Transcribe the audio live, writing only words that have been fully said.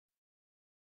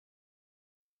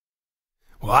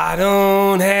Well, I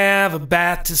don't have a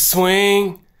bat to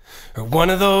swing, or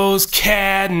one of those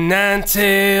cat and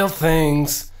nine-tail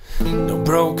things. No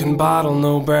broken bottle,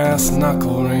 no brass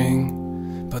knuckle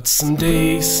ring. But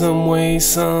someday, some way,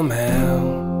 somehow,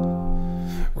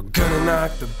 we're gonna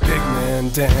knock the big man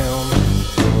down.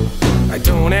 I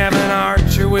don't have an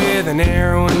archer with an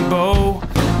arrow and bow,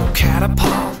 no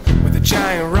catapult with a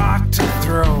giant rock to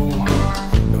throw,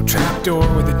 no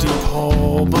trapdoor with a deep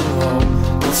hole below.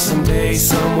 But someday,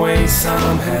 some way,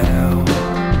 somehow,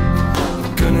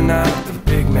 we're gonna knock the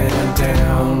big man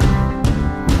down.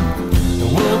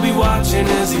 And we'll be watching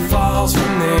as he falls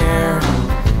from there,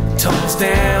 tumbles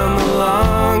down the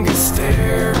longest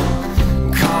stair.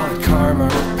 Call it karma,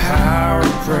 power, or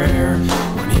prayer,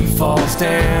 when he falls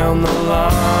down the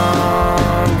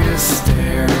longest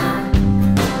stair.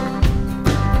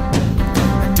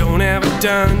 I don't have a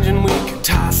dungeon we could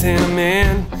toss him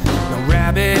in, no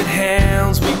rabbit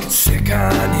hounds we could sick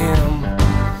on him,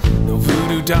 no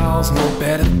voodoo dolls, no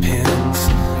better pins.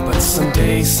 But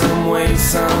someday, some way,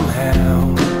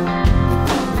 somehow,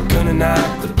 we're gonna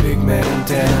knock the big man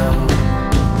down.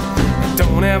 I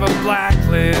don't have a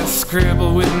blacklist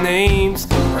scribbled with names,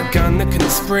 or a gun that can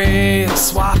spray a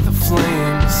swath of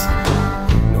flames,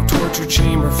 no torture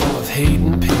chamber full of hate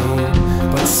and pain.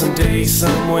 But someday,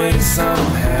 some way,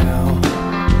 somehow,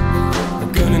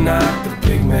 we're gonna knock the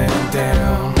big man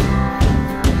down.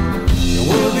 And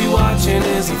we'll be watching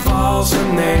as he falls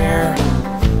from there,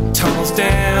 tumbles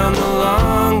down the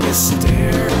longest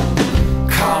stair.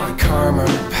 Call it karma,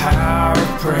 power,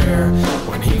 prayer,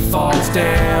 when he falls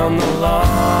down the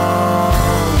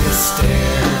longest stair.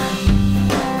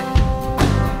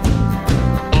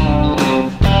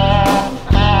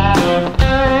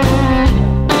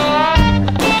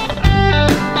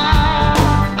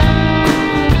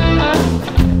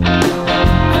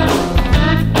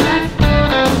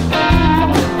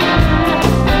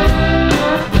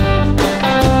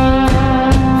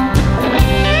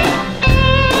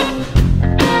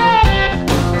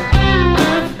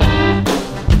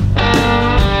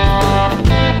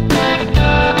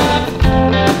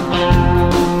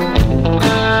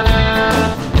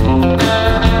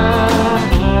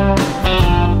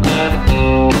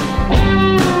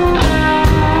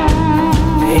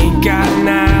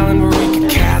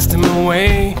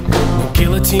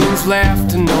 Guillotines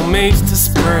left and no mace to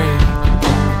spray,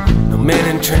 no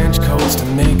men in trench coats to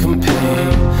make them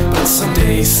pay. But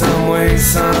someday, some way,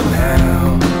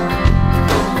 somehow,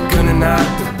 we're gonna knock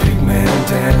the big man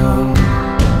down.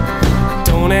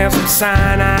 Don't have some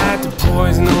cyanide to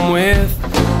poison them with,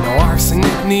 no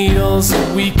arsenic needles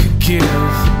that we could give,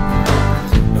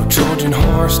 no Trojan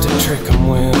horse to trick them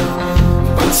with.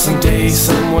 But someday,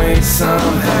 some way,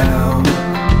 somehow,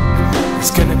 it's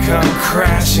gonna come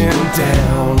crashing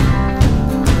down.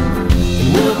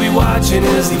 And we'll be watching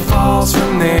as he falls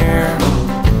from there,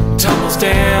 tumbles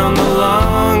down the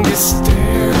longest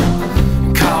stair.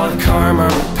 And call it karma,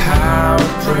 power,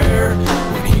 prayer,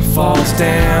 when he falls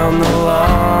down the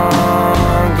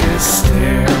longest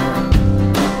stair.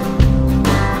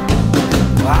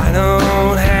 Well, I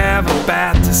don't have a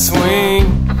bat to swing,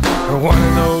 or one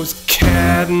of those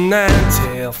cat and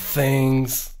nine-tail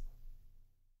things.